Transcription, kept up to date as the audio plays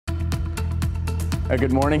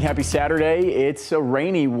Good morning. Happy Saturday. It's a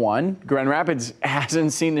rainy one. Grand Rapids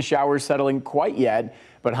hasn't seen the showers settling quite yet,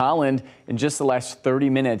 but Holland in just the last 30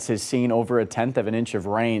 minutes has seen over 1/10 of an inch of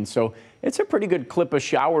rain. So it's a pretty good clip of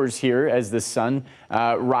showers here as the sun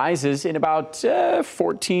rises in about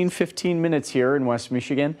 15 minutes here in West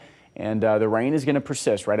Michigan. And the rain is going to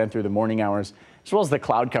persist right on through the morning hours, as well as the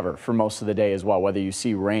cloud cover for most of the day as well, whether you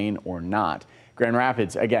see rain or not. Grand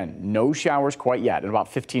Rapids, again, no showers quite yet. In about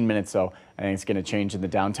 15 minutes, though, I think it's going to change in the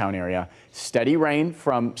downtown area. Steady rain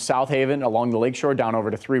from South Haven along the lakeshore down over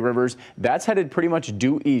to Three Rivers. That's headed pretty much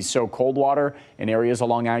due east, so Coldwater and areas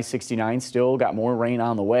along I-69 still got more rain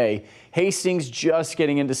on the way. Hastings just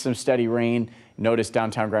getting into some steady rain. Notice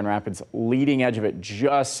downtown Grand Rapids, leading edge of it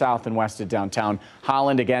just south and west of downtown.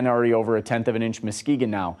 Holland, again, already over 1/10 of an inch. Muskegon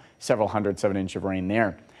now, several hundredths of an inch of rain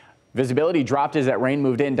there. Visibility dropped as that rain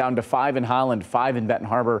moved in, down to 5 in Holland, 5 in Benton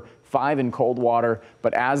Harbor, 5 in Coldwater.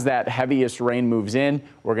 But as that heaviest rain moves in,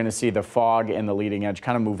 we're going to see the fog and the leading edge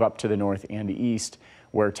kind of move up to the north and east,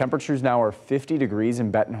 where temperatures now are 50 degrees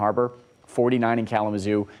in Benton Harbor, 49 in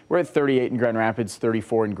Kalamazoo. We're at 38 in Grand Rapids,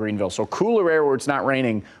 34 in Greenville. So cooler air where it's not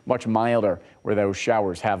raining, much milder where those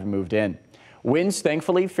showers have moved in. Winds,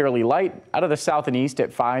 thankfully, fairly light out of the south and east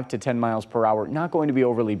at 5 to 10 miles per hour. Not going to be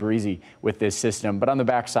overly breezy with this system, but on the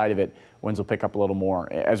backside of it, winds will pick up a little more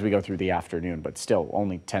as we go through the afternoon, but still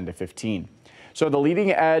only 10 to 15. So the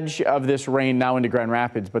leading edge of this rain now into Grand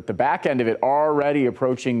Rapids, but the back end of it already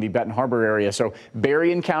approaching the Benton Harbor area. So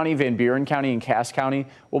Berrien County, Van Buren County, and Cass County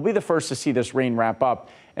will be the first to see this rain wrap up.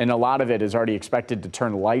 And a lot of it is already expected to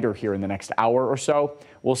turn lighter here in the next hour or so.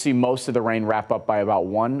 We'll see most of the rain wrap up by about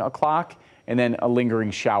 1 o'clock. And then a lingering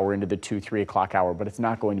shower into the 2-3 o'clock hour, but it's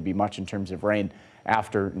not going to be much in terms of rain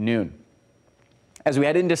after noon. As we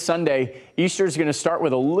head into Sunday, Easter is going to start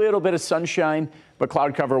with a little bit of sunshine, but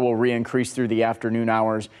cloud cover will re-increase through the afternoon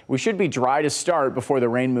hours. We should be dry to start before the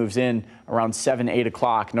rain moves in around 7, 8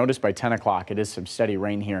 o'clock. Notice by 10 o'clock, it is some steady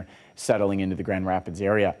rain here settling into the Grand Rapids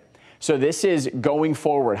area. So this is going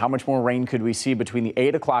forward. How much more rain could we see between the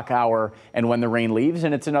 8 o'clock hour and when the rain leaves?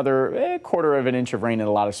 And it's another quarter of an inch of rain in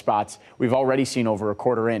a lot of spots. We've already seen over a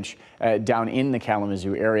quarter inch down in the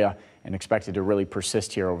Kalamazoo area and expected to really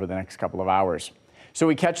persist here over the next couple of hours. So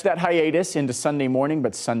we catch that hiatus into Sunday morning,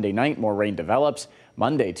 but Sunday night more rain develops.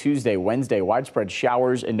 Monday, Tuesday, Wednesday, widespread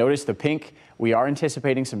showers. And notice the pink. We are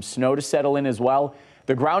anticipating some snow to settle in as well.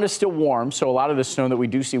 The ground is still warm, so a lot of the snow that we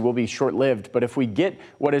do see will be short-lived. But if we get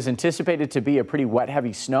what is anticipated to be a pretty wet,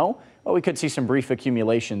 heavy snow, well, we could see some brief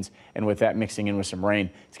accumulations. And with that mixing in with some rain,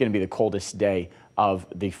 it's going to be the coldest day of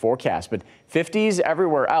the forecast. But 50s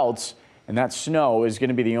everywhere else, and that snow is going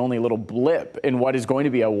to be the only little blip in what is going to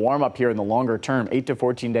be a warm-up here in the longer term, 8 to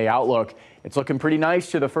 14-day outlook. It's looking pretty nice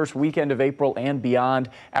to the first weekend of April and beyond.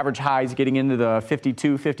 Average highs getting into the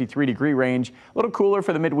 52, 53-degree range. A little cooler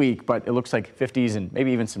for the midweek, but it looks like 50s and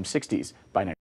maybe even some 60s by next.